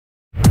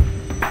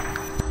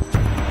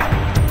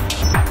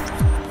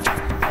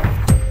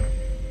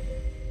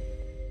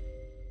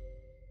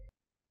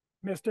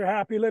Mr.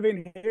 Happy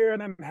Living here,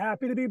 and I'm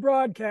happy to be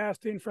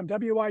broadcasting from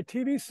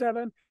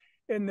WITV7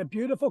 in the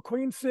beautiful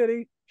Queen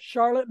City,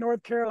 Charlotte,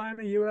 North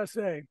Carolina,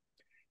 USA.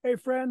 Hey,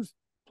 friends,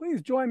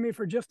 please join me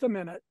for just a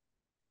minute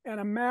and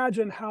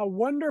imagine how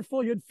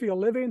wonderful you'd feel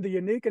living the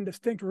unique and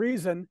distinct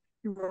reason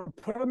you were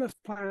put on this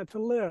planet to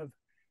live,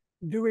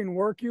 doing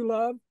work you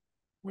love,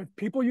 with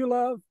people you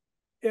love,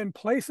 in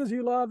places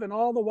you love, and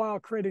all the while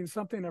creating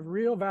something of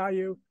real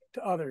value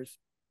to others.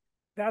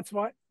 That's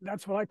what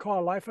I call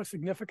a life of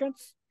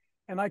significance.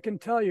 And I can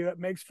tell you it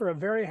makes for a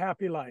very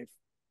happy life.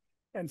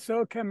 And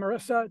so can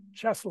Marisa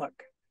Ciesluk.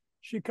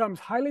 She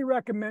comes highly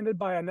recommended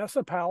by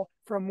Anessa Powell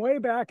from way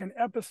back in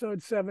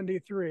episode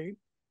 73.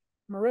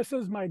 Marissa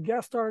is my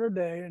guest star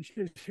today, and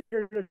she's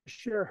here to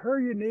share her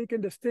unique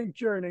and distinct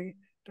journey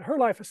to her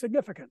life of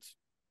significance.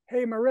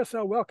 Hey,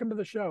 Marissa, welcome to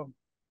the show.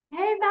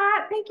 Hey,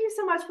 Matt, thank you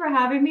so much for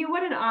having me.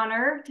 What an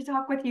honor to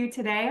talk with you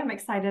today. I'm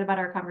excited about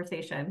our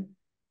conversation.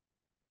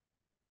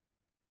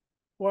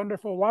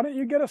 Wonderful. Why don't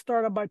you get us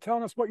started by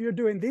telling us what you're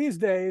doing these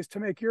days to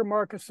make your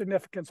mark of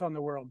significance on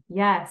the world?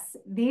 Yes,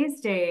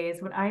 these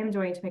days, what I am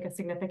doing to make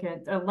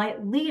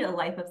lead a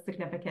life of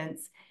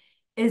significance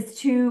is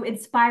to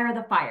inspire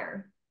the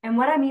fire. And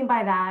what I mean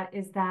by that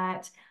is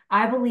that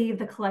I believe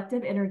the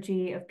collective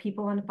energy of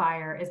people on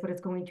fire is what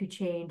is going to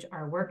change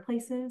our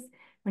workplaces,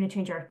 going to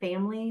change our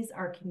families,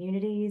 our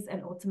communities,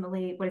 and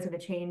ultimately what is going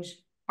to change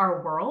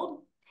our world.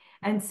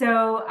 And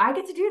so I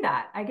get to do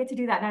that.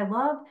 And I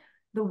love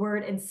the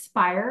word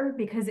inspire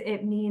because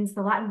it means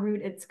the Latin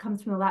root, it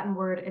comes from the Latin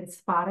word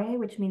inspire,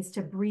 which means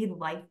to breathe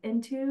life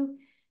into.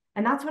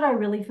 And that's what I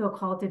really feel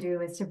called to do,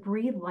 is to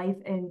breathe life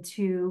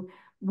into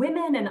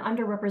women and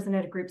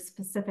underrepresented groups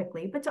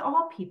specifically, but to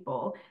all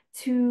people,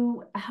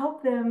 to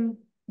help them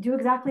do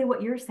exactly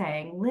what you're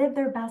saying, live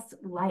their best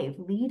life,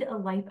 lead a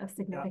life of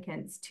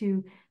significance,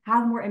 to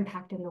have more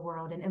impact in the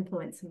world and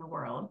influence in the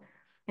world.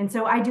 And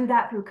so I do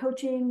that through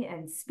coaching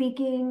and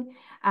speaking.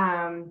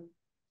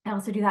 I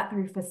also do that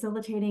through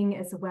facilitating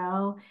as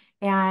well.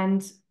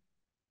 And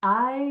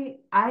I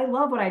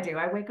love what I do.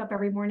 I wake up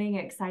every morning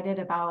excited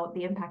about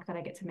the impact that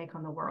I get to make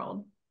on the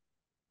world.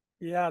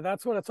 Yeah,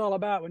 that's what it's all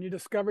about. When you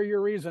discover your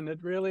reason,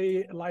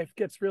 life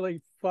gets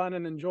really fun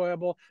and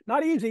enjoyable.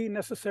 Not easy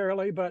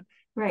necessarily, but it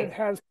Right.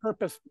 has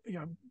purpose,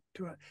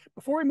 to it.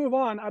 Before we move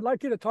on, I'd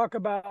like you to talk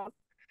about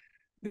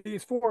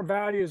these four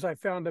values I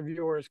found of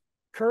yours: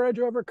 courage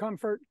over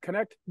comfort,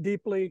 connect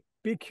deeply,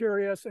 be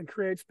curious, and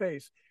create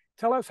space.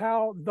 Tell us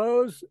how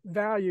those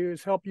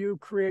values help you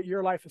create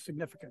your life of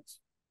significance.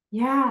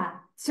 Yeah.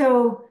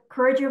 So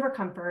courage over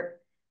comfort.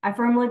 I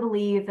firmly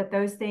believe that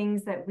those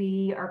things that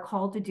we are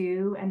called to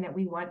do and that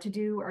we want to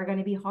do are going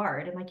to be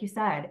hard. And like you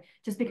said,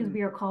 just because Mm,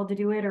 we are called to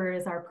do it or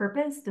is our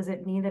purpose,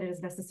 doesn't mean that it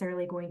is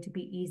necessarily going to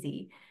be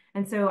easy.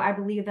 And so I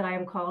believe that I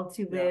am called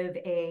to yeah. live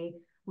a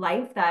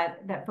life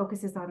that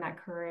focuses on that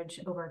courage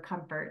over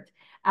comfort.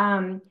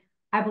 Um,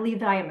 I believe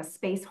that I am a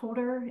space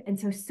holder. And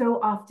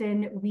so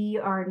often we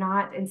are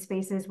not in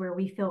spaces where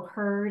we feel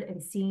heard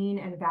and seen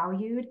and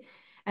valued.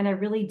 And I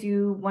really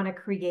do want to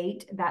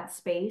create that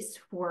space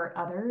for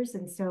others.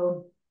 And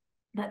so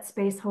that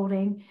space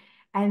holding.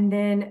 And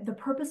then the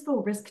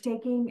purposeful risk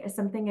taking is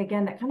something,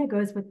 again, that kind of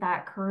goes with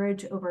that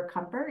courage over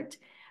comfort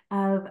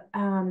of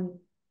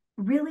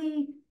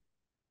really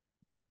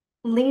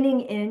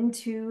leaning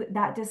into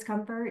that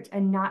discomfort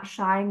and not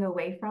shying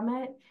away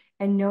from it,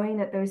 and knowing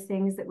that those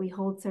things that we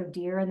hold so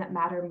dear and that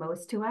matter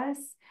most to us,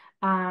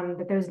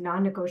 that those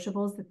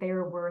non-negotiables, that they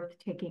are worth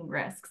taking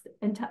risks.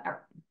 And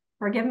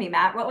forgive me,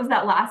 Matt, what was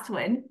that last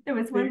one? There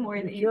was one Be, more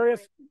be that you.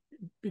 curious,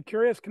 be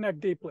curious, connect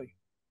deeply.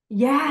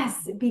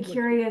 Yes, be Which,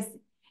 curious. be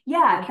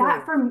Yeah,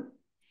 curious.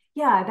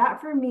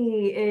 that for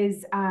me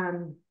is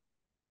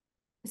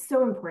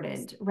so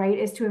important, right?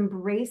 Is to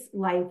embrace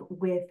life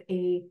with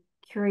a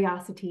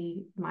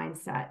curiosity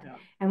mindset. Yeah.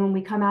 And when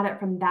we come at it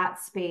from that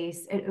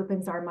space, it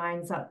opens our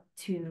minds up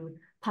to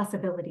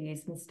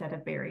possibilities instead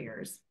of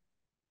barriers.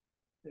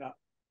 Yeah.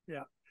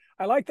 Yeah.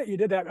 I like that you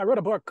did that. I wrote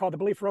a book called The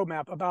Belief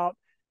Roadmap about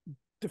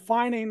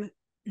defining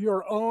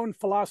your own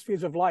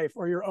philosophies of life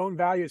or your own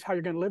values, how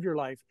you're going to live your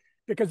life.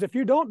 Because if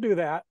you don't do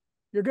that,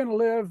 you're going to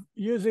live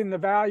using the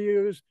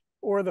values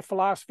or the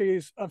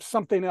philosophies of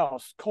something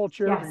else,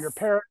 culture or your Yes.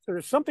 parents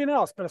or something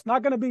else, but it's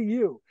not going to be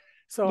you.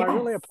 So I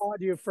really Yes. applaud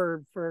you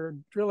for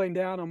drilling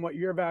down on what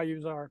your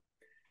values are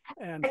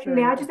and May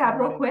sharing I it just with my add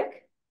real audience.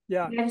 quick?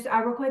 Yeah. May I just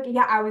add real quick?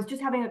 Yeah, I was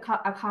just having a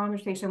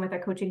conversation with a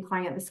coaching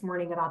client this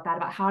morning about that,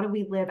 about how do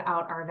we live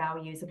out our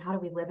values and how do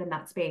we live in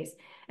that space.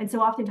 And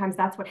so oftentimes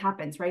that's what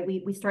happens, right?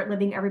 We start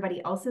living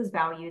everybody else's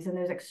values and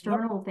those Yep.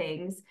 external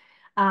things.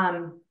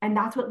 And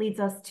that's what leads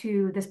us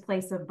to this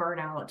place of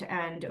burnout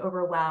and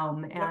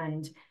overwhelm Yep.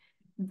 and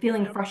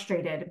feeling Yep.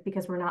 frustrated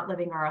because we're not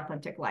living our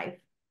authentic life.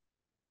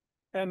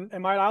 And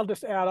I'll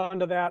just add on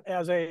to that,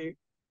 as a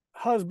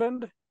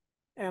husband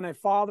and a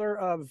father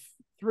of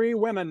three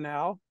women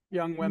now,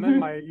 young women.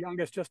 My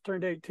youngest just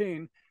turned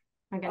 18.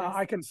 My goodness.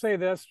 I can say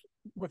this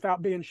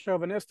without being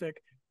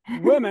chauvinistic.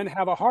 Women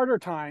have a harder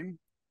time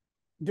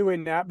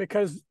doing that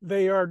because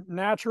they are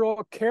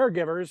natural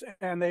caregivers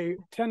and they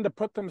tend to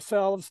put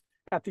themselves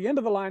at the end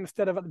of the line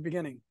instead of at the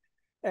beginning.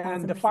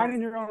 And 1,000%.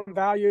 defining your own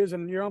values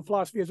and your own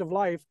philosophies of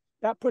life,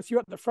 that puts you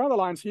at the front of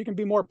the line so you can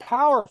be more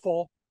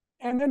powerful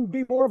and then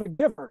be more of a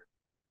giver.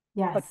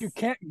 Yes. But you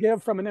can't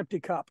give from an empty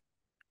cup.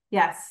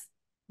 Yes.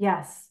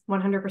 Yes.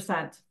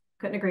 100%.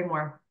 Couldn't agree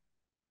more.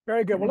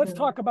 Very good. Couldn't Well, let's agree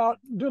more. talk about,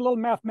 do a little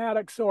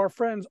mathematics so our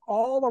friends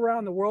all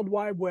around the World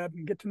Wide Web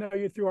can get to know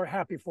you through our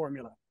happy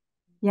formula.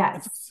 Yes.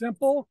 It's a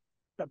simple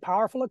but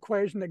powerful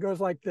equation that goes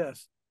like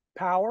this: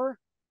 power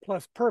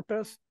plus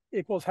purpose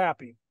equals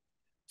happy.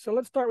 So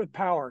let's start with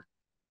power.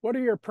 What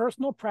are your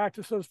personal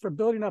practices for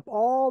building up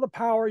all the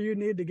power you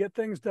need to get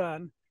things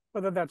done,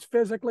 whether that's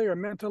physically or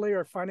mentally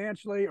or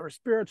financially or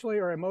spiritually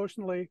or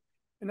emotionally?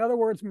 In other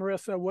words,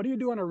 Marisa, what do you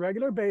do on a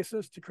regular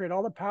basis to create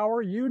all the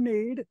power you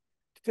need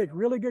to take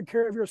really good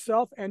care of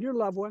yourself and your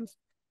loved ones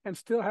and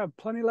still have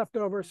plenty left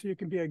over so you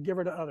can be a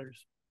giver to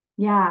others?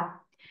 Yeah.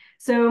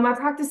 So my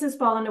practices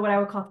fall into what I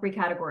would call three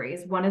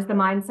categories. One is the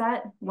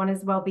mindset, one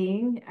is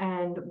well-being,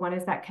 and one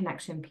is that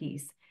connection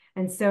piece.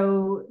 And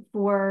so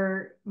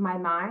for my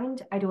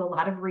mind, I do a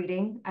lot of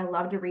reading. I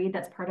love to read.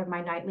 That's part of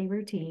my nightly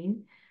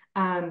routine.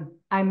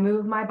 I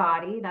move my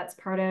body. That's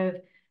part of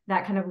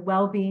that kind of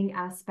well-being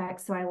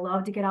aspect. So I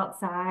love to get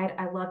outside.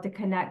 I love to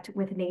connect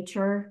with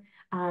nature,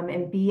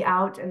 and be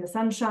out in the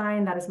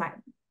sunshine. That is my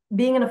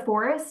being in a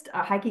forest,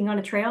 hiking on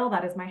a trail.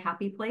 That is my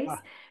happy place.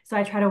 So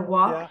I try to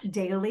walk Yeah.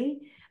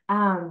 daily.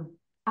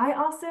 I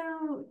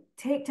also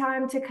take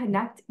time to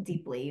connect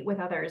deeply with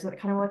others,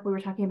 kind of like we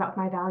were talking about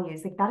my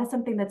values. Like that is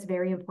something that's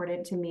very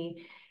important to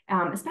me,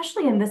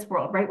 especially in this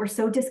world, right? We're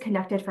so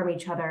disconnected from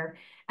each other.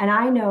 And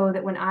I know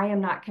that when I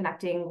am not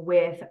connecting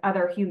with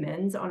other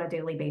humans on a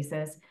daily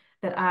basis,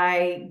 that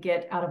I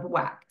get out of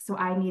whack. So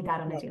I need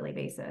that on a Yep. daily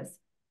basis.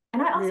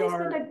 And I We also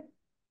spend are a,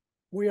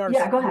 we are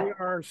yeah, go we ahead.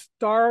 are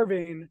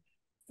starving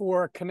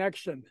for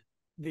connection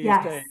these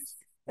Yes. days,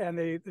 and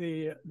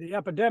the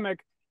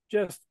epidemic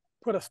just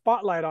put a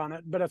spotlight on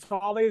it. But it's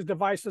all these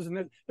devices,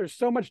 and there's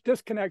so much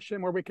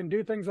disconnection where we can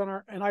do things in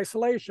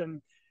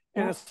isolation,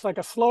 and Yep. it's like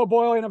a slow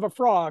boiling of a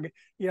frog.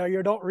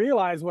 You don't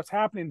realize what's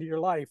happening to your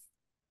life.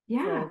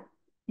 Yeah. So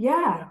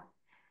Yeah. yeah,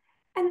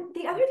 And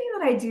the other thing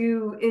that I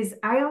do is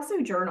I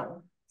also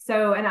journal.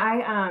 So,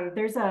 and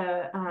there's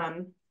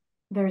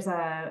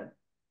a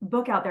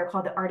book out there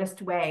called The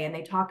Artist Way, and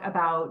they talk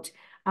about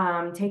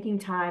taking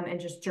time and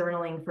just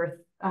journaling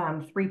for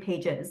 3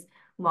 pages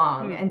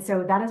long. hmm. And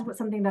so that is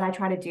something that I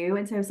try to do.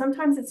 And so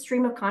sometimes it's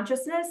stream of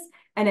consciousness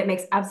and it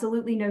makes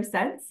absolutely no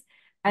sense.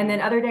 And then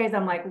Hmm. other days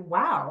I'm like,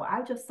 wow,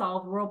 I just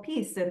solved world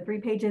peace in 3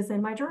 pages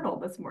in my journal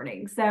this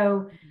morning.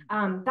 So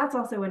that's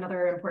also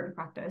another important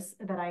practice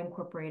that I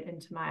incorporate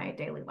into my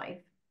daily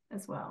life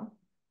as well.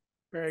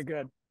 Very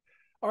good.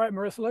 All right,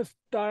 Marissa, let's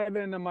dive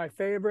into my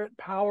favorite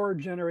power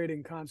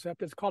generating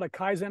concept. It's called a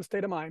Kaizen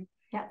state of mind.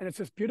 Yeah. And it's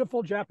this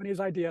beautiful Japanese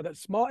idea that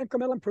small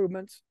incremental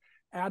improvements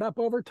add up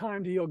over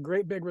time to yield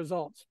great big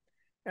results.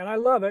 And I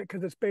love it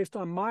because it's based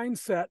on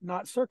mindset,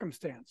 not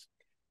circumstance.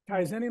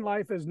 Right. Kaizening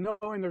life is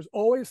knowing there's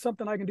always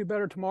something I can do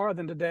better tomorrow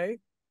than today.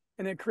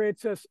 And it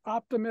creates this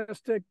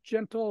optimistic,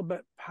 gentle,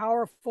 but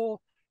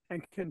powerful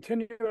and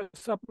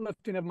continuous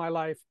uplifting of my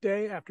life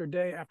day after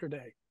day after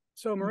day.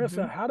 So,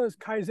 Marissa, Mm-hmm. how does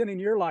Kaizening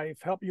your life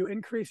help you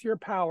increase your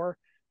power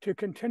to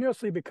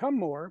continuously become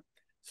more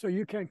so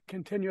you can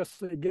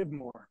continuously give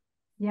more?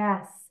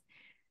 Yes.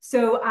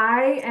 So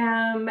I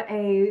am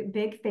a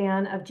big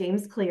fan of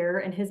James Clear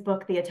and his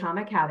book, The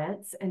Atomic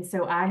Habits. And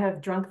so I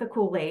have drunk the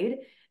Kool-Aid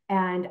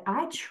and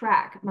I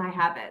track my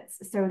habits.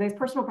 So those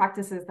personal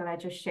practices that I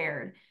just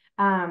shared,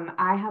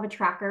 I have a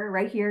tracker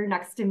right here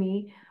next to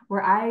me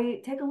where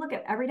I take a look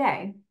at every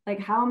day. Like,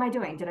 how am I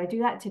doing? Did I do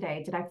that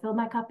today? Did I fill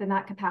my cup in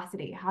that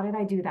capacity? How did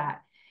I do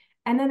that?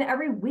 And then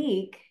every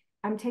week,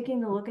 I'm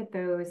taking a look at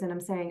those and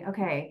I'm saying,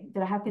 okay,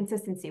 did I have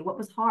consistency? What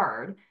was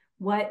hard?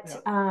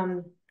 What Yeah.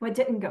 what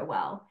didn't go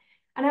well?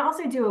 And I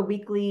also do a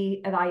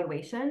weekly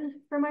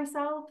evaluation for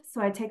myself.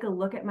 So I take a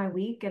look at my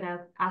week and I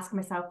ask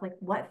myself, like,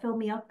 what filled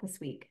me up this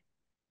week?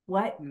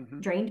 What Mm-hmm.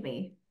 drained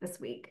me this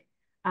week?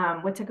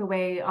 What took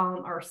away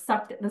or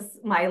sucked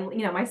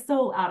my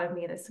soul out of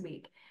me this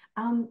week?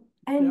 Yeah.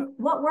 And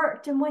what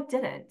worked and what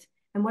didn't?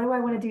 And what do I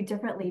want Yeah. to do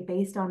differently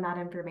based on that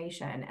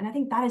information? And I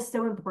think that is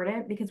so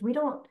important because we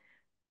don't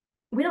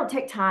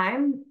take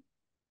time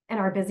in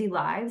our busy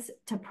lives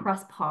to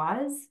press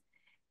pause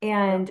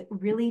Yeah. and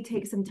really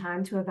take some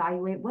time to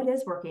evaluate what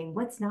is working,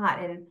 what's not,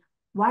 and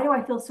why do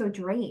I feel so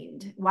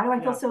drained? Why do I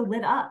feel Yeah. so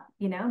lit up?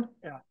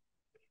 Yeah.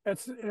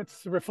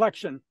 It's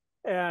reflection.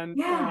 And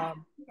Yeah.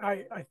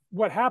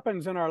 what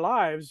happens in our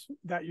lives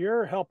that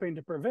you're helping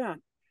to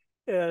prevent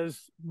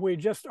is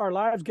our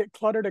lives get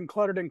cluttered and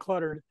cluttered and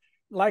cluttered,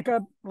 like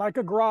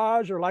a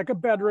garage or like a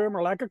bedroom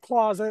or like a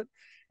closet,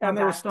 Oh and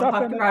there's gosh, don't stuff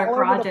talk in it about all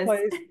over the garages.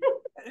 place,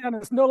 and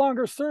it's no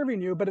longer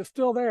serving you, but it's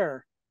still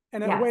there,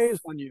 and it Yes. weighs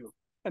on you.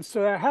 And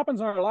so that happens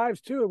in our lives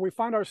too. We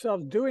find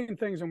ourselves doing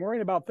things and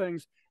worrying about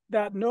things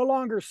that no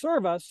longer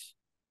serve us,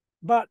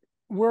 but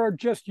we're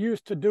just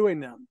used to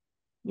doing them.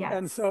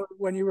 And Yes. so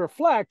when you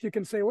reflect, you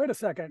can say, wait a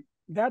second,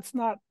 that's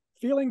not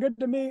feeling good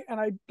to me. And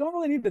I don't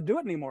really need to do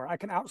it anymore. I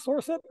can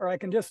outsource it, or I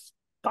can just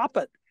stop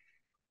it.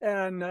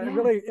 And Yeah.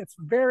 really, it's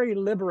very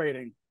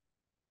liberating.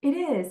 It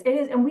is. It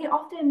is. And we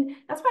often,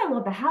 that's why I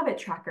love the habit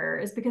tracker,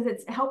 is because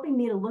it's helping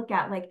me to look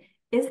at like,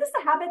 is this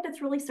a habit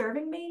that's really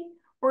serving me?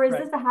 Or is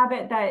Right. this a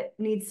habit that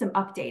needs some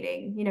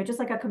updating? You know, just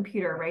like a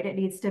computer, right? It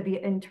needs to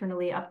be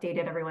internally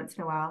updated every once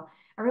in a while.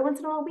 Every once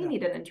in a while, we Yeah.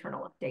 need an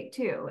internal update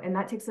too. And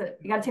that takes Yeah.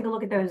 you got to take a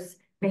look at those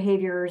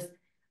behaviors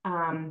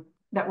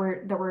that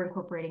we're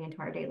incorporating into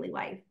our daily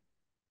life.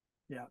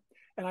 Yeah.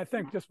 And I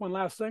think just one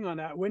last thing on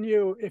that.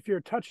 If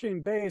you're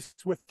touching base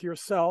with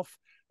yourself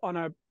on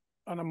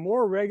a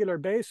more regular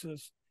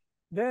basis,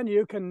 then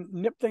you can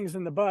nip things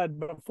in the bud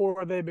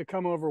before they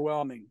become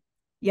overwhelming.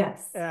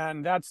 Yes.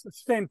 And that's the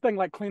same thing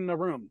like cleaning the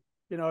room.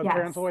 Parents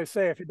Yes. always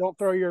say if you don't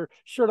throw your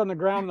shirt on the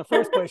ground in the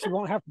first place, you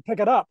won't have to pick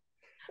it up.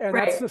 And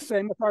that's Right. the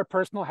same with our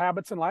personal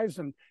habits and lives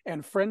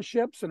and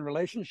friendships and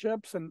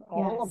relationships and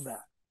all of Yes.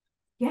 that.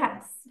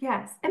 Yes,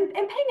 yes. And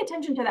paying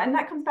attention to that. And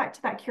that comes back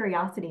to that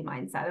curiosity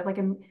mindset of like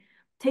I'm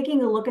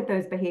taking a look at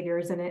those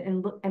behaviors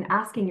and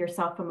asking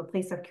yourself from a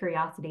place of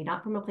curiosity,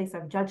 not from a place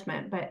of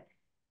judgment, but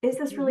is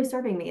this really Mm-hmm.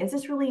 serving me? Is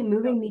this really Yep.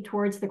 moving me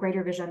towards the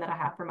greater vision that I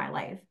have for my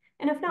life?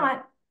 And if Yep.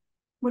 not,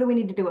 what do we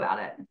need to do about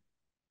it?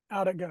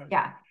 Out it goes.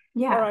 Yeah. All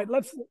Yeah. right,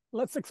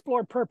 let's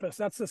explore purpose.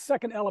 That's the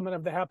second element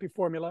of the happy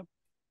formula.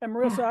 And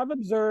Marissa, Yeah. I've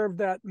observed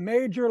that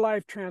major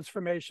life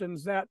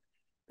transformations, that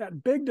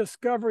big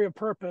discovery of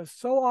purpose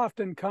so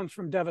often comes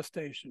from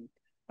devastation.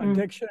 Mm.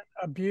 Addiction,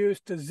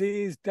 abuse,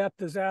 disease, death,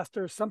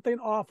 disaster, something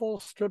awful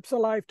strips a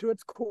life to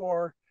its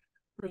core,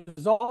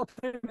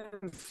 resulting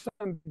in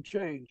some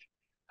change.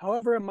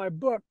 However, in my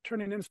book,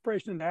 Turning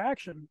Inspiration into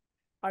Action,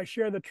 I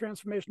share the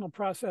transformational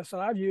process that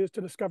I've used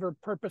to discover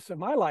purpose in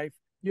my life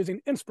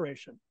using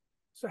inspiration.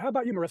 So, how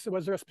about you, Marissa?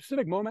 Was there a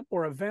specific moment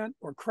or event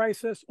or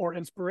crisis or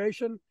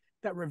inspiration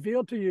that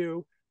revealed to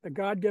you the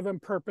God given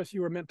purpose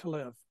you were meant to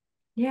live?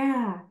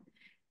 Yeah.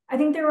 I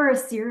think there were a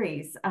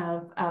series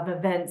of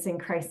events and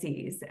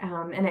crises,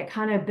 and it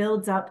kind of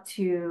builds up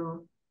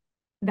to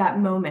that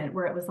moment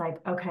where it was like,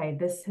 okay,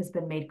 this has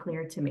been made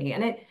clear to me.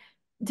 And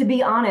to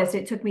be honest,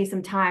 it took me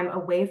some time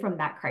away from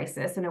that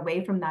crisis and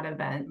away from that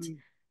event, Mm,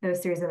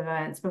 those series of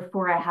events,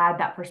 before I had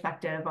that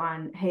perspective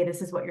on, hey,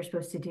 this is what you're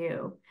supposed to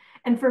do.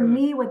 And for mm,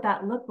 me, what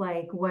that looked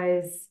like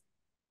was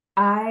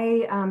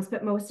I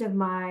spent most of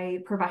my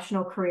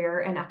professional career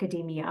in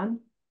academia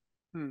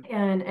mm,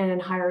 and in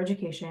higher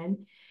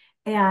education.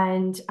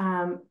 And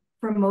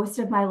for most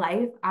of my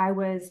life, I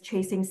was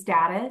chasing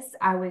status,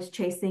 I was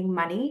chasing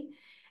money,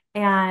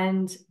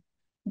 and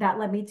that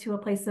led me to a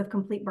place of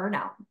complete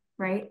burnout,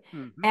 right?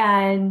 mm-hmm.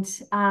 And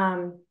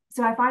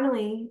so I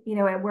finally,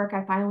 at work,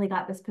 I finally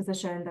got this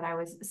position that I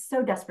was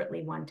so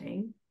desperately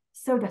wanting.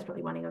 So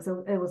desperately wanting.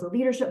 It was a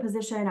leadership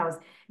position. I was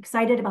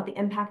excited about the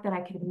impact that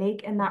I could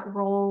make in that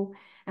role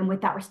and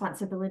with that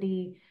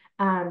responsibility.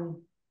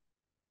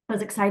 I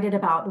was excited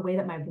about the way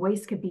that my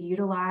voice could be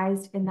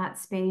utilized in that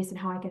space and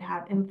how I could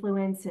have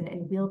influence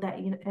and wield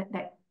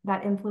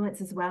that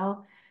influence as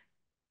well.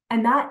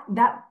 And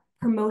that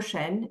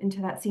promotion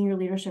into that senior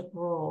leadership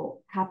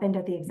role happened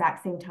at the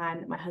exact same time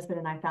that my husband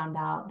and I found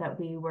out that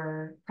we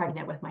were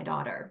pregnant with my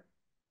daughter.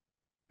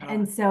 Ah,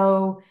 And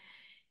so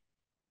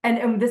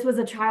and this was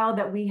a child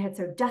that we had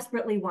so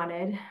desperately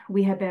wanted.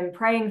 We had been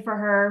praying for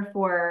her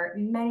for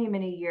many,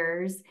 many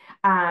years.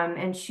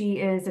 And she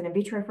is an in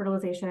vitro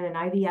fertilization and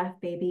IVF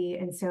baby.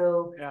 And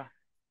so yeah.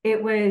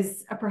 it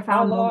was a How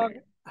profound long? moment.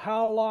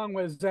 How long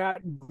was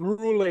that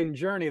grueling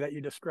journey that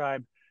you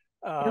described?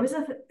 It was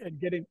a In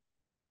getting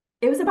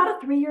it was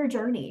about a 3-year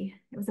journey.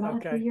 It was about a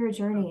okay, 3-year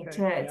journey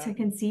okay, to yeah,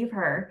 conceive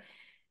her.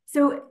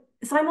 So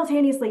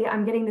simultaneously,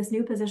 I'm getting this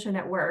new position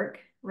at work,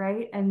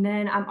 right? And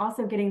then I'm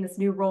also getting this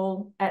new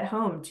role at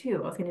home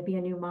too. I was going to be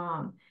a new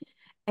mom.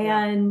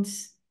 yeah, And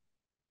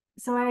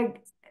so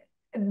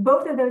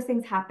both of those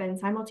things happened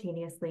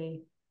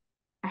simultaneously.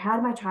 I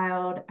had my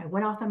child, I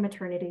went off on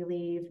maternity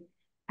leave,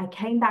 I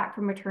came back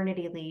from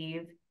maternity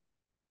leave,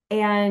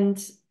 and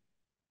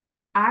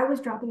I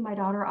was dropping my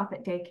daughter off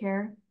at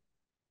daycare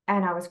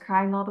and I was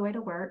crying all the way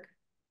to work.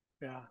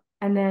 yeah,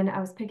 And then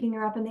I was picking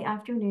her up in the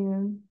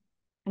afternoon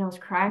and I was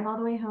crying all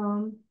the way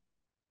home.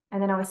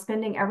 And then I was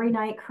spending every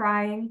night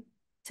crying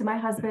to my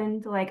yeah,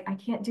 husband, like, I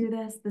can't do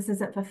this. This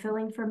isn't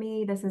fulfilling for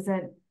me. This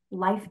isn't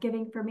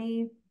life-giving for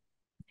me.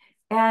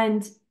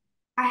 And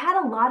I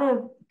had a lot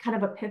of kind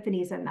of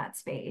epiphanies in that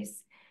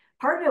space.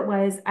 Part of it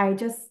was I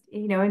just,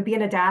 and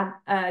being a dad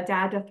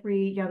to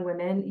 3 young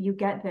women, you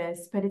get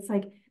this, but it's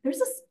like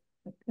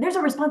there's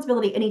a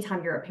responsibility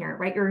anytime you're a parent,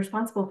 right? You're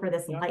responsible for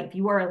this yeah, life.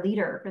 You are a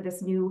leader for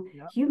this new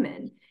yeah,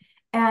 human.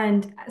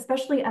 And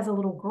especially as a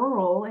little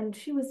girl, and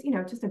she was,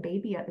 just a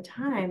baby at the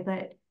time,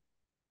 but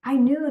I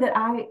knew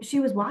that she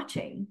was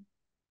watching,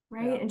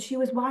 right? yeah, And she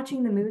was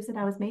watching the moves that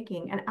I was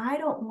making. And I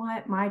don't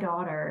want my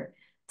daughter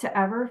to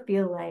ever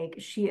feel like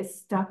she is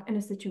stuck in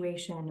a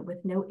situation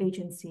with no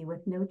agency,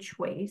 with no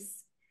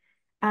choice.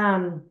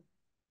 Um,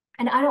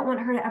 and I don't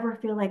want her to ever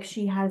feel like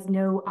she has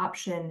no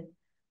option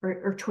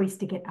or choice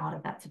to get out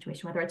of that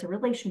situation, whether it's a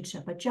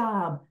relationship, a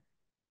job,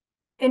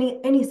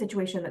 any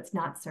situation that's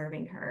not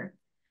serving her.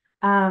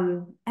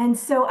 And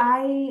so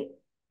I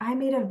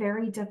made a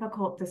very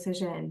difficult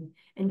decision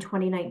in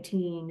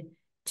 2019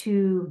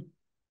 to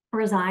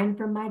resign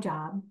from my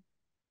job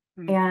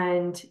Mm.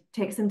 and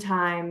take some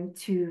time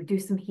to do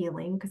some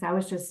healing because I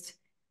was just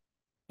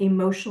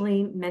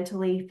emotionally,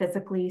 mentally,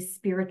 physically,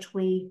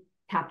 spiritually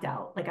tapped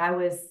out. Like I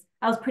was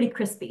pretty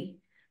crispy.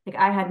 Like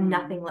I had Mm.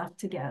 nothing left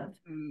to give.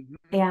 Mm.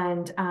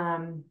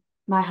 And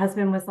my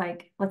husband was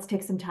like, let's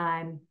take some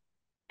time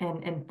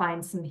and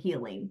find some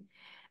healing.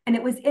 And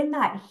it was in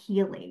that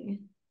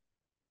healing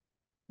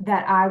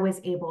that I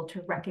was able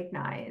to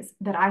recognize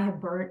that I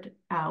had burnt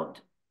out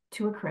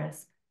to a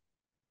crisp,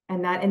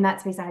 and that in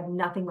that space I had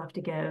nothing left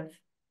to give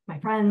my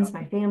friends, Yep.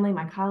 my family,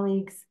 my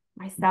colleagues,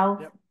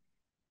 myself. Yep.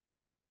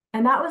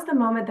 And that was the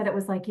moment that it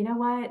was like, you know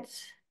what?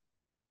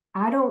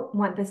 I don't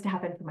want this to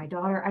happen for my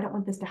daughter. I don't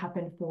want this to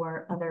happen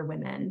for other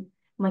women.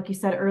 Like you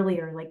said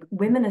earlier, like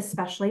women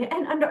especially,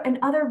 and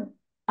other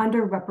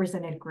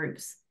underrepresented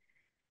groups,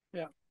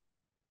 Yeah.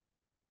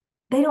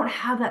 they don't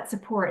have that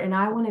support. And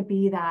I want to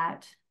be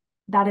that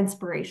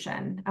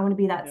inspiration. I want to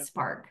be that Yeah.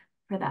 spark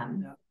for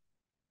them. Yeah.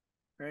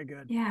 Very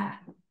good. Yeah.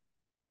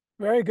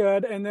 Very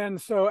good. And then,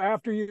 so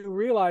after you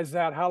realized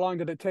that, how long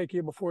did it take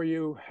you before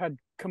you had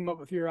come up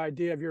with your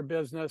idea of your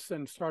business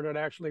and started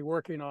actually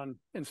working on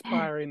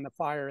inspiring the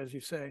fire, as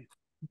you say?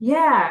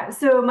 Yeah.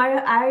 So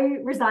I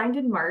resigned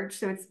in March.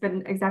 So it's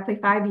been exactly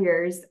 5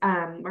 years,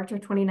 March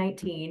of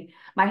 2019.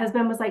 My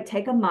husband was like,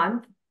 take a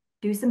month,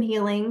 do some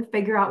healing,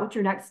 figure out what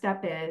your next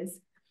step is.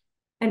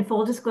 And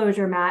full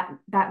disclosure, Matt,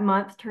 that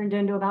month turned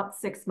into about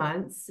 6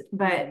 months,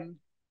 but Mm-hmm.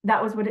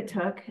 that was what it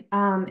took.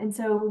 And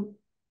so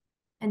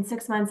in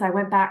 6 months, I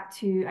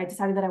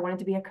decided that I wanted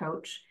to be a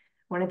coach,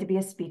 wanted to be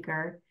a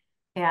speaker,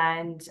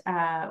 and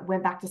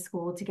went back to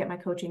school to get my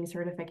coaching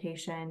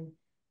certification.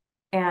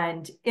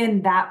 And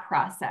in that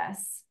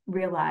process,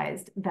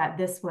 realized that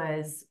this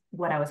was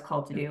what I was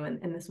called to do,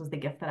 and this was the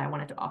gift that I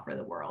wanted to offer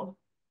the world.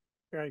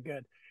 Very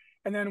good.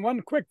 And then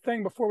one quick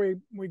thing before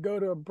we go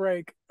to a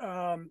break.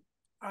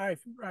 I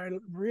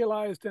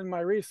realized in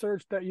my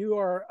research that you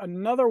are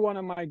another one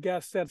of my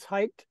guests that's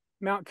hiked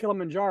Mount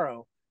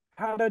Kilimanjaro.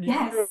 How did you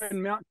Yes.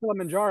 and Mount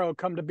Kilimanjaro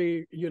come to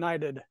be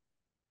united?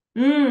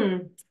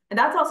 And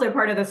that's also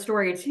part of the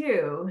story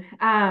too.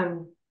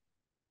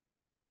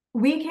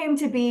 We came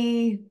to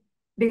be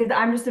because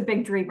I'm just a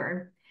big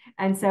dreamer.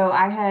 And so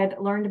I had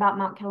learned about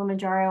Mount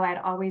Kilimanjaro. I had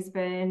always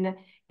been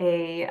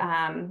a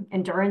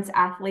endurance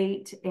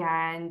athlete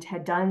and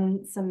had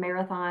done some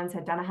marathons,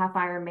 had done a half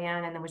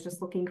Ironman, and then was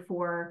just looking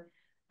for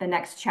the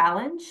next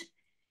challenge.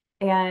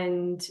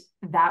 And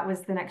that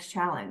was the next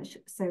challenge.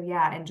 So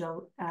yeah, in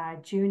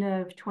June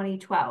of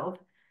 2012,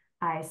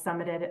 I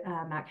summited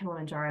Mount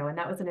Kilimanjaro, and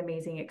that was an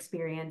amazing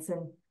experience.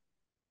 And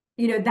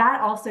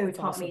that also That's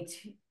taught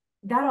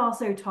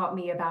awesome.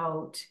 me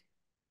about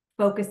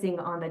focusing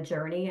on the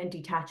journey and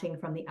detaching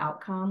from the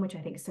outcome, which I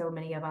think so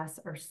many of us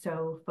are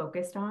so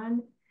focused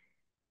on.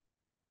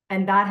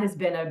 And that has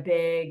been a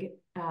big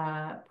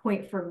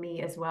point for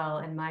me as well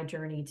in my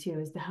journey too,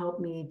 is to help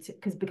me to,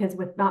 because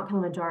with Mount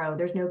Kilimanjaro,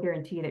 there's no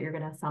guarantee that you're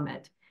going to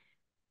summit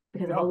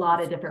because of a No, lot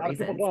of a different lot of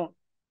people reasons. don't.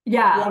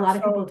 Yeah, a Yeah. lot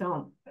of people So,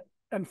 don't.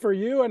 and for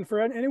you and for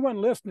anyone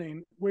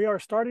listening, we are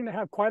starting to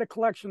have quite a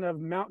collection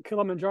of Mount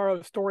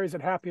Kilimanjaro stories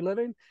at Happy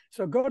Living.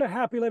 So go to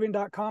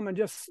happyliving.com and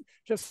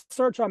just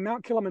search on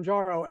Mount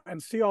Kilimanjaro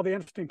and see all the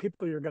interesting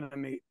people you're going to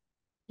meet.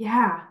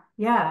 Yeah,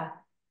 yeah.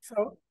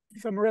 So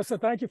Marisa,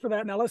 thank you for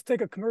that. Now let's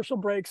take a commercial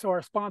break so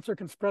our sponsor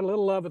can spread a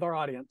little love with our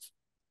audience.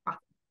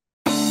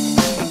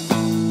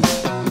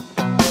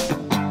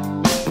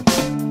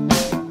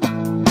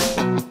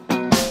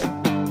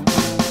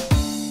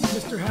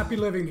 Mr. Happy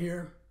Living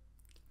here.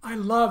 I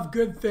love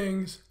good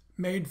things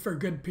made for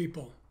good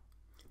people.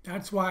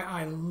 That's why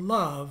I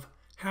love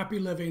Happy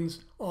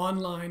Living's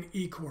online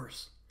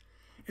e-course.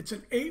 It's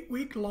an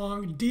 8-week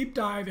long deep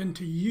dive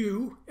into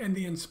you and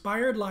the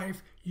inspired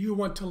life you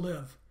want to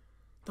live.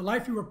 The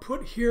life you were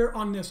put here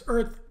on this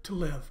earth to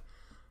live.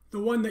 The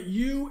one that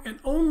you and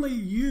only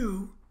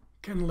you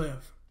can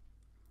live.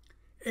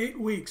 8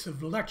 weeks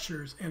of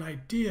lectures and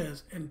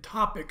ideas and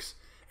topics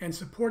and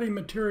supporting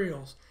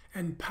materials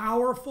and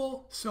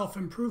powerful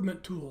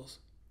self-improvement tools.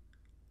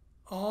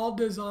 All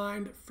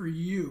designed for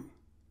you.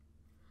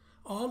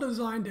 All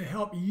designed to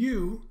help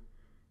you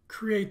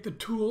create the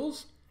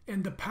tools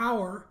and the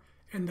power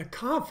and the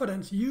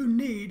confidence you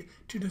need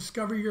to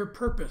discover your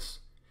purpose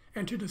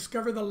and to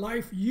discover the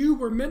life you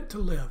were meant to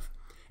live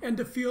and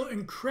to feel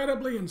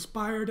incredibly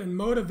inspired and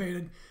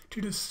motivated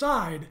to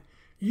decide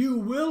you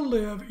will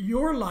live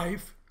your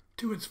life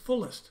to its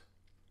fullest.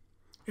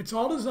 It's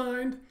all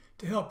designed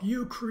to help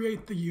you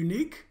create the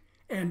unique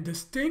and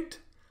distinct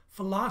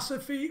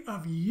philosophy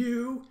of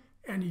you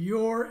and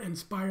your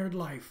inspired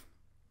life.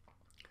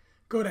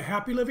 Go to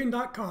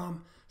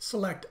happyliving.com,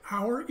 select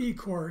our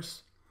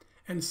e-course,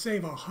 and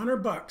save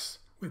 $100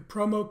 with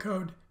promo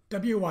code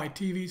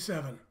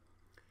WITV7.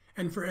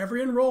 And for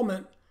every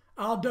enrollment,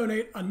 I'll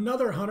donate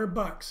another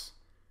 $100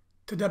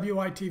 to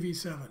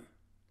WITV7.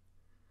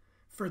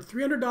 For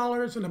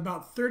 $300 and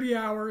about 30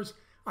 hours,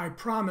 I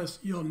promise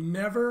you'll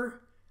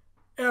never,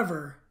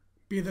 ever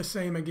be the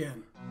same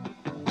again.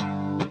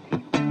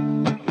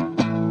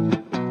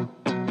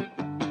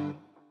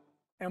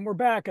 And we're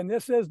back, and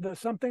this is the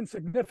Something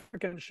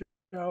Significant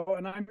show,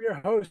 and I'm your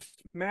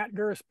host, Matt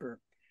Gersper.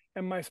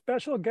 And my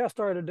special guest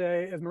star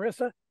today is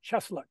Marisa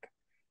Ciesluk.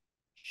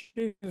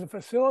 She's a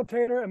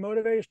facilitator and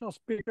motivational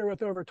speaker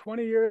with over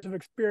 20 years of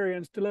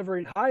experience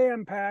delivering high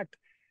impact,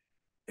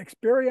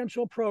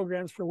 experiential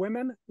programs for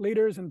women,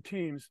 leaders, and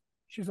teams.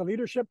 She's a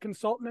leadership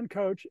consultant and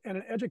coach and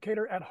an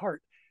educator at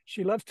heart.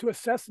 She loves to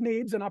assess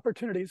needs and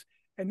opportunities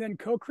and then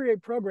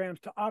co-create programs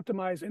to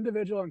optimize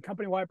individual and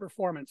company-wide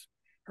performance.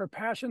 Her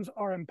passions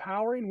are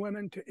empowering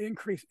women to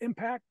increase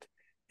impact,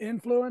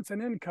 influence,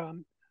 and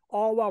income,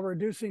 all while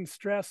reducing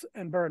stress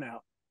and burnout.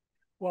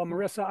 Well,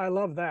 Marisa, I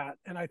love that.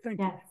 And I think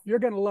Yes. you're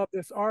going to love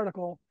this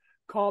article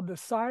called The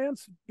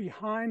Science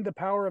Behind the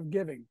Power of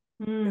Giving.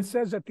 It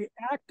says that the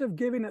act of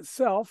giving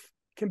itself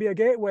can be a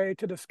gateway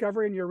to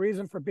discovering your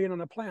reason for being on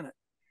the planet.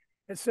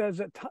 It says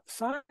that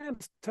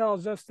science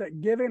tells us that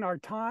giving our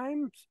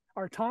time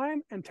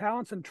and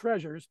talents and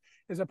treasures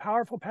is a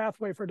powerful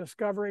pathway for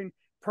discovering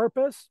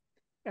purpose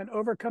and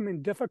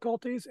overcoming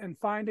difficulties and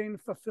finding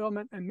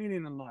fulfillment and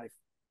meaning in life.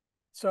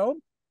 So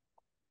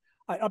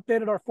I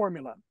updated our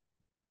formula.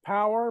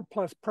 Power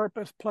plus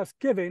purpose plus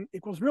giving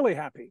equals really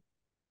happy.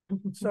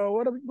 So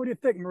what do you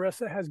think,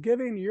 Marisa? Has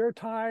giving your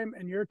time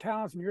and your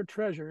talents and your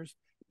treasures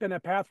been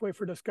a pathway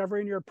for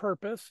discovering your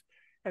purpose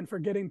and for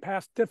getting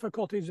past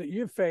difficulties that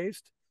you've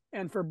faced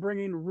and for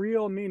bringing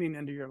real meaning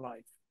into your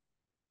life?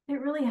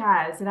 It really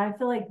has. And I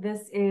feel like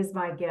this is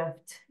my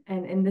gift.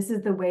 And this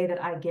is the way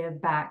that I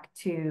give back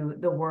to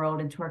the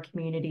world and to our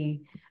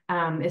community,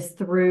 is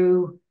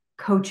through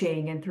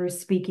coaching and through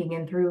speaking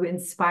and through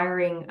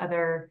inspiring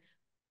other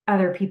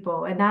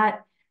people. And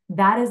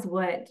that is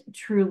what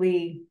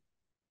truly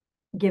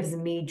gives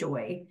me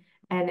joy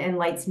and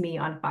lights me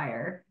on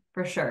fire,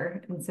 for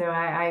sure. And so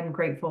I'm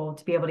grateful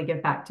to be able to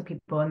give back to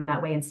people in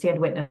that way and stand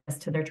witness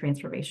to their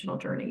transformational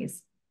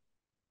journeys.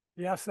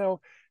 Yeah, so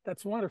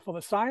that's wonderful.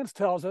 The science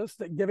tells us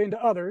that giving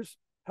to others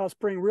helps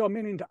bring real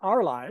meaning to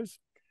our lives.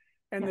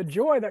 And the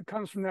joy that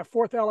comes from that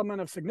fourth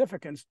element of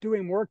significance,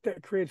 doing work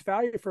that creates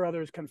value for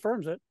others,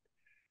 confirms it.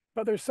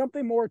 But there's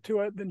something more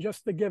to it than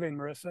just the giving,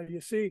 Marisa. You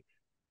see,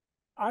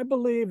 I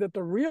believe that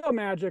the real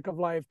magic of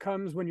life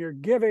comes when you're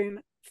giving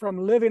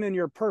from living in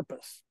your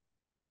purpose.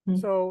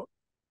 So,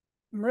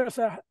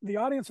 Marisa, the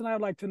audience and I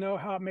would like to know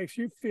how it makes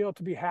you feel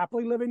to be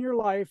happily living your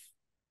life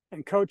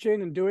and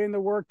coaching and doing the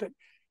work that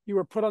you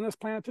were put on this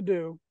planet to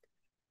do.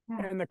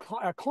 And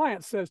a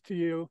client says to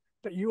you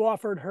that you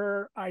offered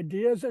her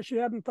ideas that she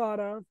hadn't thought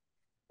of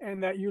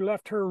and that you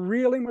left her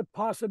reeling with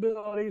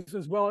possibilities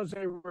as well as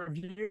a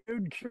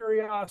reviewed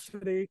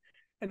curiosity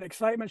and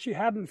excitement she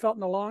hadn't felt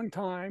in a long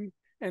time.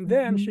 And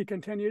then she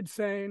continued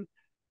saying,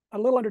 a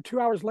little under 2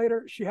 hours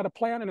later, she had a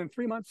plan, and in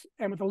 3 months,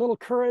 and with a little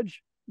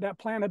courage, that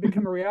plan had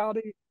become a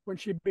reality when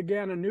she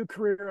began a new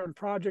career in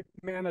project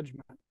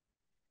management.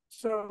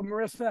 So,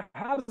 Marisa,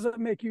 how does it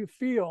make you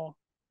feel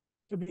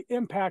to be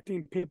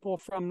impacting people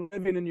from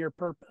living in your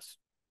purpose?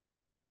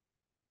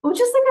 Well,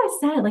 just like I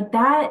said, like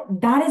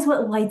that is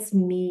what lights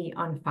me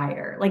on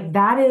fire. Like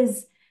that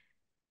is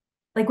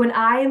like when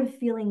I am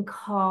feeling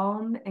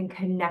calm and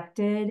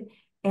connected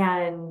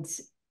and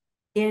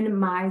in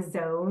my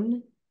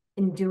zone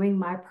and doing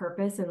my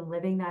purpose and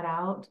living that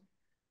out,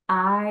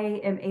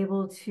 I am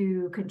able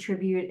to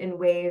contribute in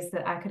ways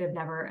that I could have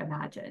never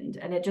imagined.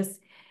 And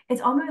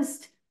it's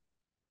almost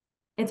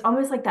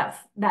like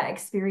that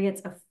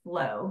experience of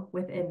flow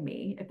within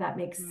me, if that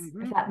makes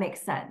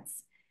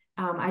sense.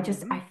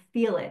 I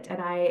feel it,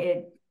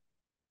 and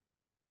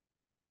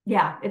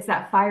it's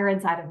that fire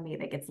inside of me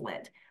that gets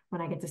lit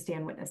when I get to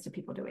stand witness to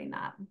people doing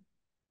that.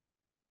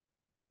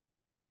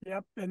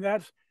 Yep, and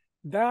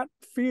that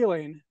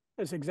feeling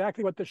is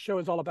exactly what this show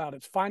is all about.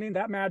 It's finding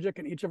that magic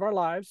in each of our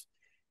lives,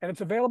 and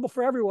it's available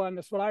for everyone.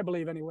 That's what I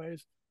believe,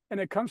 anyways. And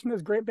it comes from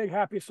this great big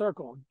happy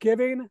circle.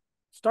 Giving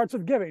starts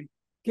with giving.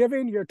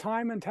 Giving your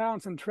time and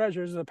talents and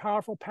treasures is a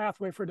powerful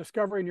pathway for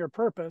discovering your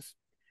purpose.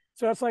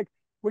 So it's like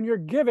when you're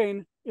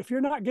giving, if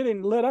you're not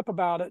getting lit up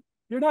about it,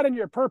 you're not in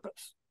your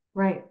purpose.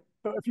 Right.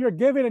 But if you're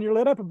giving and you're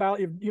lit up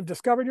about it, you've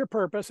discovered your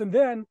purpose. And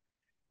then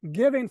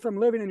giving from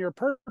living in your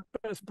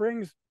purpose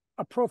brings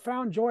a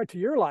profound joy to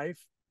your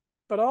life,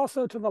 but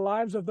also to the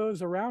lives of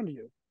those around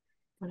you.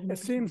 100%. It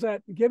seems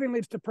that giving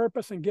leads to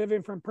purpose and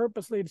giving from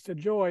purpose leads to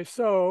joy.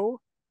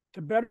 So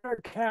to better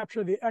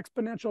capture the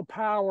exponential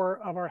power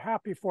of our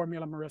happy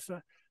formula,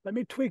 Marisa, let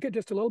me tweak it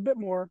just a little bit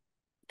more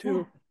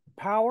to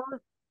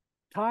power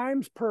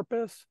times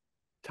purpose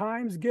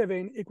times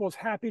giving equals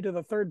happy to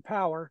the third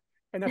power.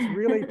 And that's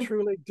really,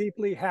 truly,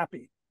 deeply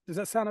happy. Does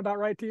that sound about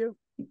right to you?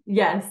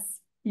 Yes.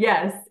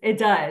 Yes, it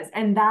does.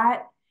 And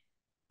that,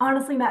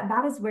 honestly, Matt,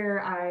 that is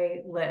where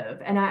I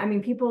live. And I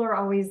mean, people are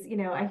always,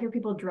 I hear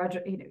people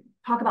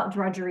talk about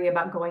drudgery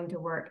about going to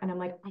work. And I'm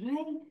like,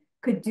 I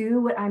could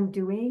do what I'm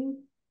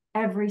doing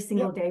every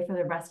single day for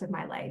the rest of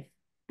my life,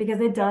 because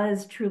it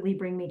does truly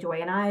bring me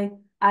joy. And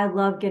I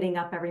love getting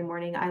up every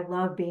morning. I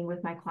love being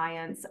with my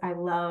clients. I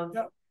love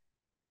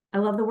I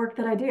love the work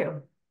that I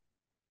do.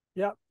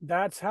 Yep,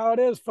 that's how it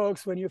is,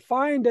 folks, when you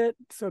find it.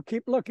 So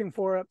keep looking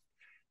for it.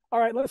 All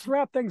right, let's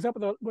wrap things up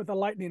with a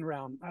lightning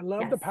round. I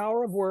love the Yes.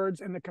 power of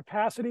words and the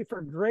capacity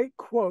for great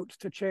quotes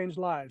to change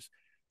lives.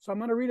 So I'm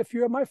going to read a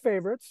few of my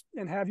favorites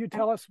and have you Okay.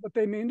 tell us what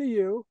they mean to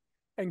you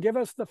and give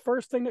us the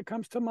first thing that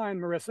comes to mind,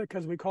 Marisa,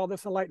 because we call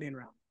this a lightning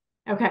round.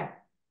 Okay.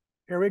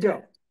 Here we Do go.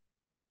 it.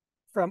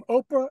 From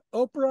Oprah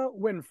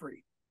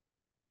Winfrey.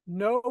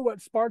 Know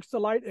what sparks the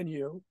light in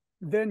you,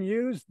 then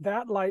use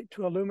that light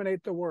to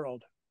illuminate the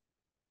world.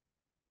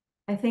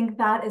 I think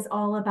that is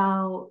all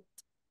about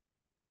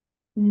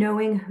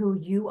knowing who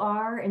you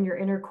are and your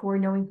inner core,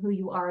 knowing who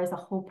you are as a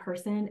whole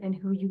person and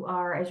who you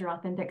are as your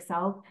authentic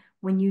self.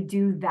 When you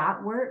do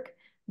that work,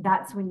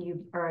 that's when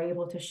you are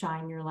able to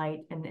shine your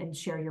light and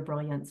share your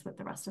brilliance with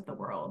the rest of the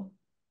world.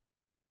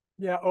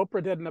 Yeah,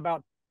 Oprah did in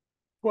about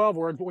 12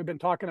 words what we've been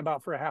talking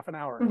about for a half an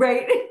hour.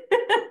 Right?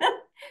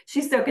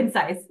 She's so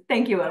concise.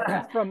 Thank you,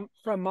 Oprah.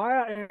 From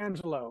Maya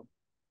Angelou,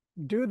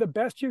 do the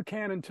best you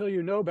can until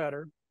you know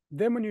better.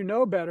 Then when you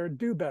know better,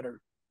 do better.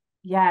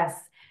 Yes,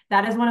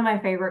 that is one of my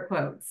favorite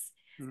quotes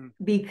Mm.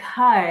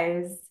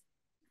 because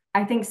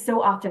I think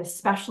so often,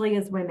 especially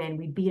as women,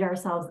 we beat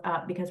ourselves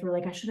up because we're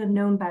like, I should have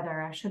known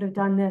better. I should have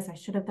done this. I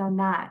should have done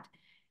that.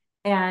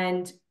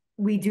 And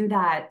we do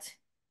that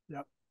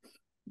Yep.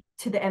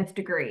 to the nth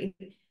degree.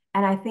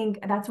 And I think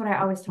that's what I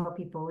always tell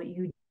people.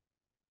 You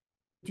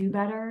do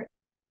better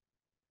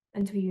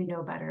until you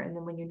know better. And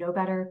then when you know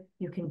better,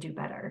 you can do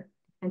better.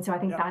 And so I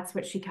think Yep. that's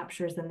what she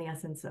captures in the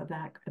essence of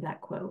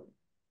that quote.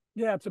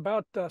 Yeah, it's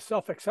about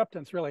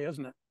self-acceptance, really,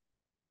 isn't it?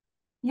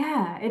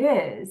 Yeah, it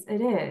is. It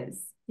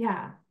is.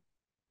 Yeah.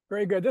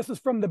 Very good. This is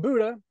from the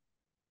Buddha,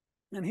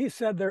 and he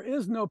said, there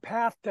is no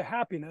path to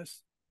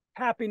happiness.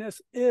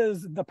 Happiness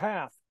is the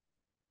path.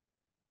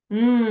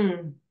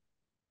 Mm.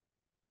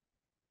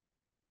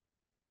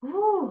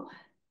 Ooh,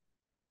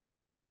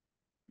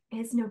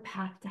 is no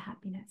path to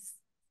happiness.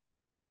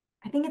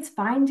 I think it's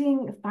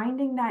finding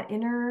that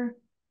inner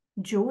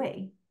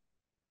joy.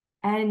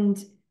 And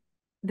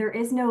there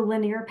is no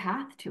linear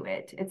path to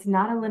it. It's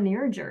not a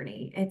linear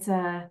journey. It's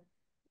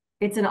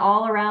an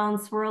all around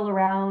swirl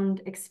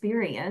around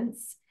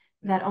experience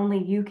Yeah. that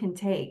only you can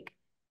take.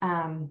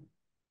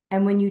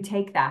 And when you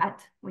take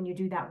that, when you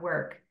do that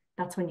work,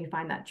 that's when you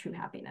find that true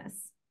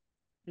happiness.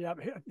 Yeah,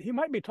 he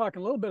might be talking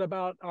a little bit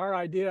about our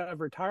idea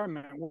of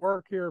retirement.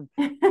 Work your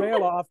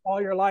tail off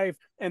all your life,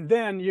 and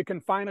then you can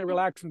finally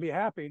relax and be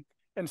happy.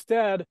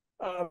 Instead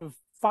of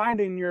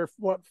finding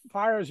what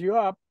fires you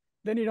up,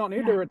 then you don't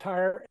need to Yeah.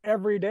 retire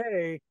every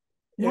day.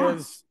 Yeah.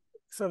 Is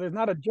so there's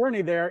not a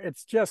journey there.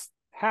 It's just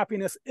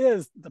happiness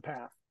is the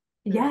path.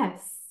 Yeah.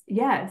 Yes.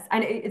 Yes.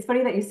 And it's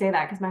funny that you say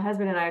that because my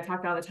husband and I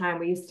talk all the time.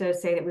 We used to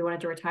say that we wanted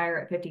to retire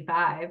at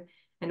 55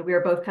 and we were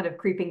both kind of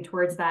creeping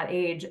towards that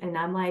age. And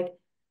I'm like,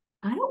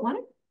 I don't want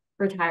to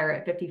retire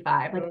at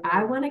 55. Like,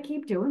 I Oh, want to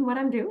keep doing what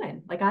I'm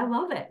doing. Like, I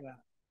love it. yeah.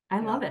 I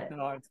Yeah. love it.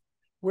 No,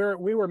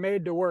 we were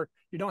made to work.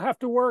 You don't have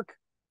to work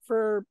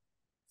for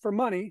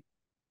money,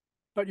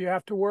 but you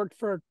have to work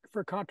for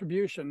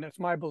contribution. That's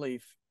my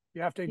belief.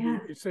 You have to Yeah.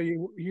 so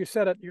you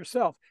said it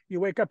yourself. You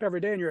wake up every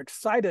day and you're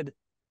excited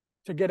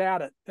to get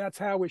at it. That's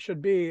how we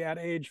should be at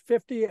age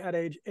 50, at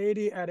age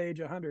 80, at age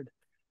 100.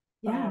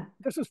 Yeah.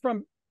 This is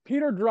from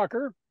Peter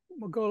Drucker.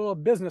 We'll go a little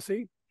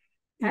businessy.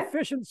 Okay.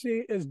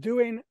 Efficiency is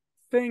doing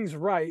things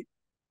right.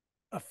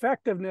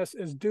 Effectiveness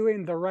is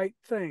doing the right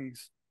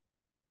things.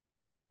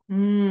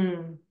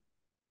 Mm.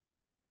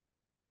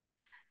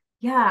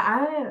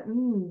 Yeah.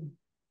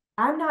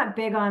 I'm not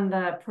big on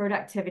the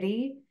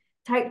productivity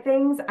type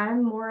things.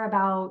 I'm more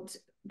about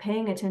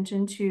paying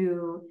attention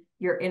to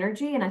your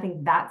energy. And I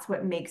think that's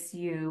what makes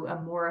you a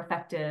more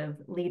effective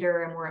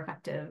leader, a more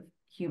effective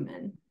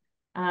human.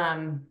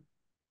 Um,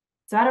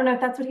 so I don't know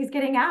if that's what he's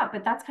getting at,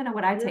 but that's kind of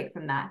what I You're, take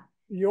from that.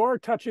 you're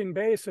touching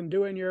base and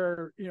doing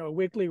your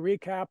weekly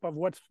recap of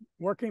what's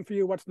working for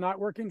you, what's not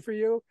working for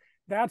you.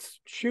 That's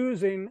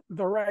choosing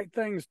the right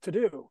things to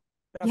do.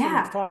 That's what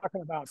he's Yeah.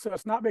 talking about. So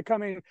it's not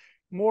becoming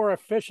more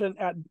efficient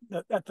at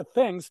the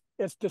things.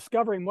 It's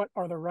discovering what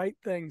are the right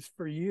things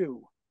for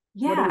you.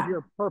 What is Yeah.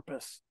 your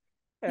purpose?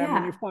 And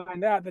when you Yeah.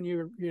 find that, then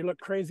you look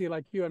crazy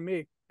like you and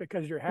me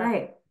because you're happy.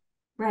 Right.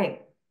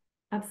 Right.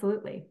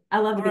 Absolutely. I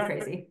love to All be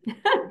right. crazy.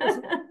 This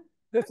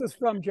This is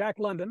from Jack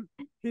London.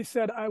 He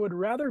said, I would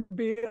rather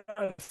be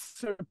a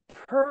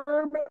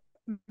superb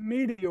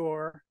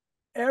meteor,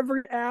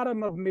 every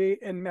atom of me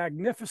in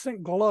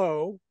magnificent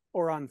glow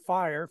or on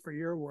fire, for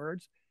your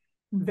words,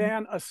 Mhm.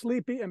 than a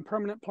sleepy and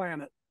permanent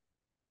planet.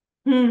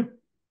 Hmm.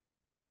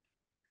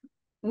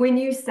 When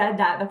you said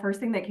that, the first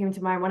thing that came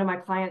to mind, one of my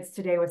clients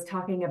today was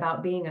talking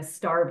about being a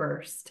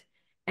starburst.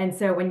 And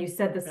so when you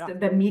said this, Yeah.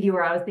 the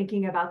meteor, I was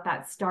thinking about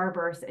that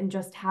starburst and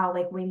just how,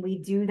 like, when we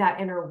do that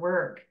inner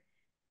work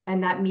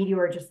and that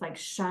meteor just like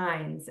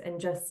shines and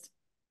just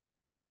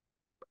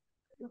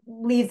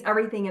leaves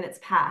everything in its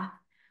path,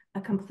 a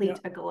Yeah. complete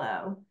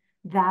aglow.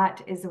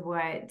 That is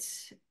what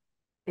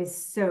is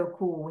so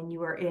cool when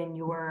you are in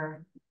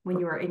your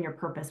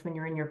purpose, when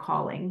you're in your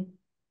calling.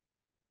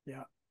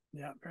 Yeah.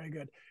 Yeah, very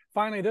good.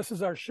 Finally, this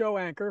is our show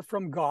anchor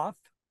from Goth.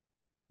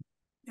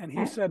 And he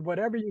Okay. said,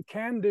 whatever you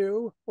can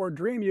do or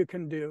dream you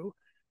can do,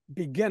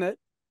 begin it.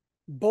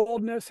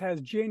 Boldness has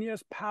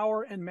genius,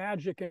 power, and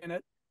magic in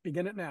it.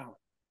 Begin it now.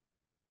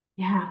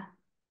 Yeah.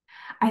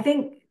 I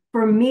think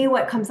for me,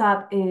 what comes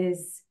up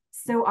is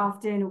so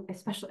often,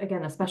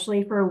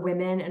 especially for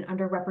women and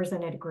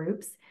underrepresented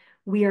groups,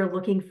 we are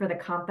looking for the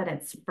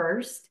confidence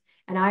first.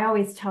 And I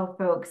always tell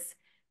folks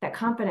that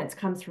confidence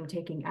comes from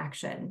taking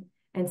action.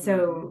 And Mm-hmm.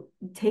 so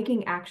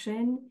taking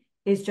action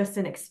is just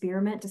an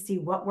experiment to see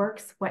what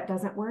works, what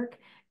doesn't work.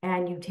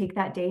 And you take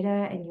that data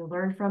and you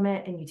learn from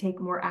it and you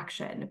take more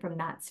action from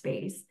that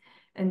space.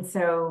 And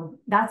so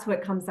that's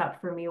what comes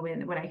up for me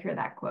when I hear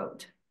that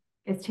quote.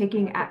 Is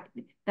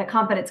that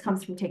confidence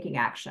comes from taking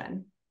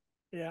action.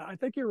 Yeah, I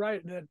think you're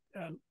right that,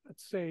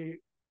 let's say,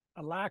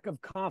 a lack of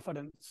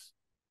confidence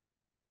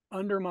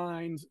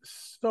undermines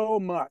so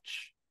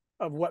much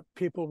of what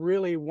people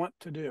really want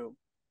to do.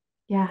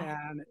 Yeah.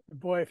 And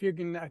boy, if you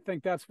can, I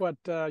think that's what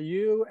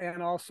you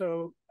and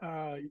also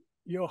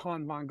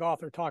Johann von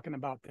Goth are talking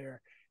about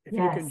there. If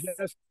you can Yes.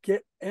 just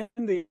get in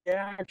the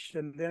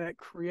action, then it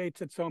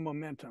creates its own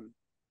momentum.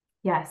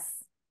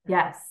 Yes.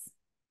 Yeah, Yes.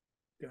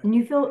 good. And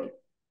you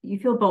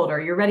feel bolder.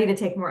 You're ready to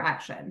take more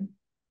action.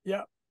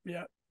 Yep,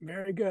 yep,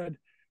 very good.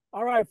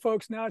 All right,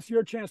 folks, now it's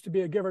your chance to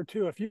be a giver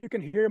too. If you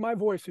can hear my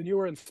voice and you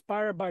were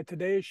inspired by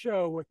today's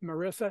show with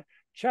Marisa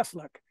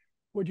Ciesluk,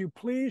 would you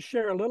please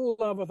share a little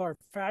love with our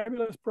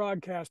fabulous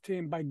broadcast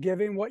team by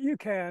giving what you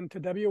can to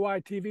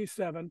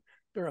WITV7?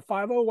 They're a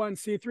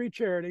 501c3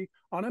 charity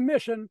on a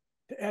mission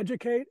to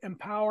educate,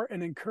 empower,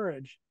 and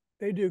encourage.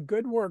 They do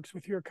good works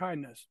with your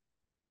kindness.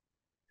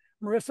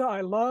 Marisa,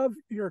 I love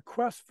your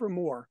quest for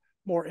more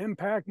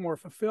impact, more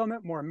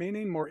fulfillment, more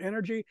meaning, more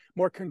energy,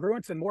 more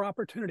congruence, and more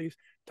opportunities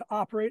to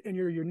operate in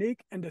your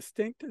unique and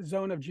distinct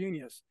zone of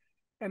genius.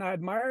 And I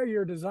admire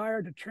your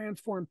desire to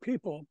transform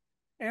people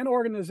and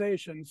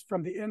organizations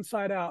from the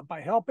inside out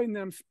by helping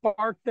them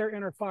spark their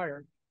inner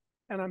fire.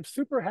 And I'm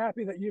super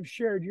happy that you've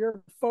shared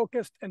your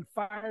focused and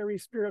fiery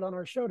spirit on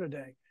our show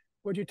today.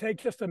 Would you take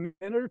just a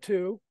minute or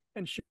two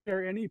and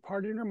share any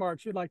parting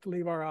remarks you'd like to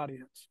leave our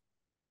audience?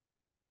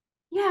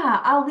 Yeah,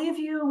 I'll leave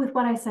you with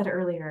what I said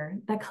earlier.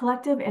 The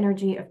collective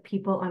energy of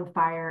people on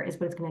fire is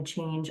what's going to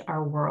change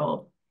our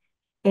world.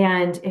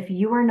 And if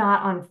you are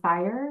not on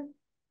fire,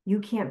 you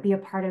can't be a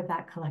part of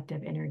that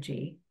collective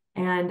energy.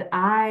 And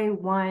I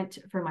want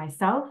for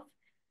myself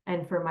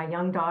and for my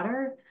young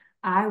daughter,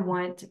 I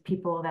want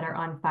people that are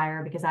on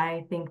fire because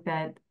I think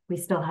that we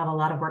still have a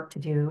lot of work to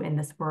do in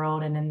this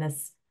world and in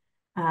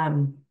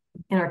um,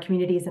 in our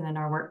communities and in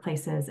our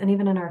workplaces and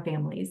even in our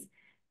families.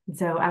 And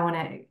so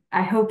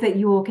I hope that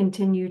you will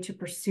continue to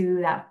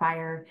pursue that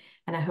fire.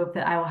 And I hope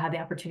that I will have the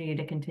opportunity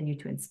to continue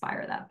to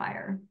inspire that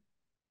fire.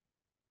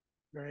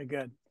 Very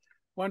good.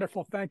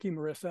 Wonderful. Thank you,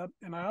 Marisa.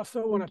 And I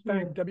also want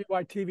Thank to thank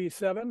you.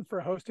 WITV7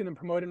 for hosting and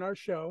promoting our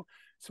show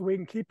so we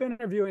can keep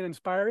interviewing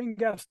inspiring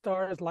guest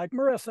stars like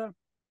Marisa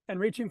and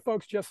reaching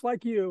folks just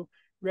like you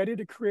ready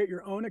to create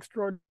your own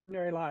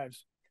extraordinary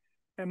lives.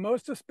 And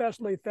most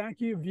especially, thank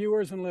you,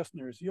 viewers and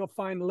listeners. You'll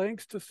find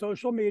links to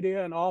social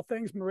media and all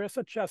things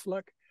Marisa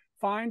Ciesluk.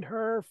 Find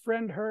her,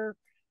 friend her,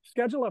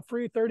 schedule a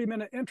free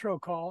 30-minute intro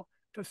call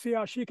to see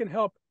how she can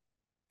help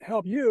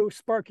you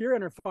spark your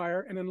inner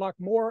fire and unlock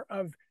more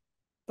of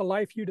the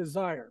life you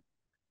desire.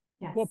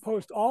 Yes. We'll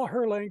post all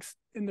her links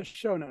in the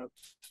show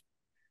notes.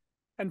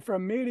 And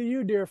from me to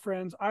you, dear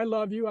friends, I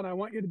love you and I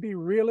want you to be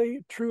really,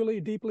 truly,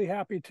 deeply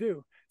happy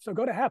too. So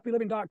go to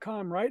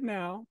happyliving.com right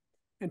now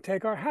and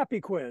take our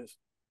happy quiz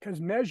because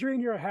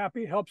measuring your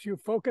happy helps you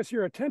focus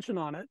your attention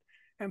on it,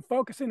 and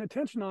focusing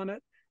attention on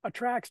it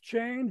attracts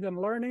change and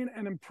learning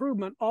and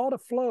improvement all to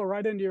flow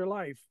right into your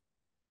life.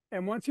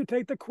 And once you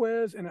take the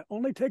quiz, and it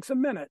only takes a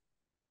minute,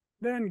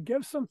 then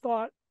give some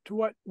thought to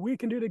what we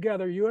can do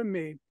together, you and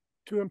me,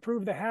 to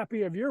improve the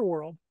happy of your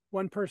world,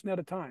 one person at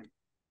a time.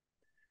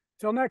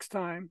 Till next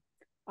time,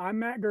 I'm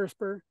Matt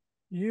Gersper.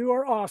 You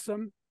are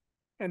awesome.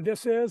 And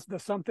this is the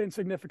Something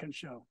Significant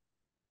Show.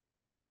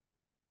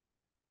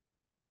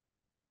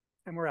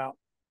 And we're out.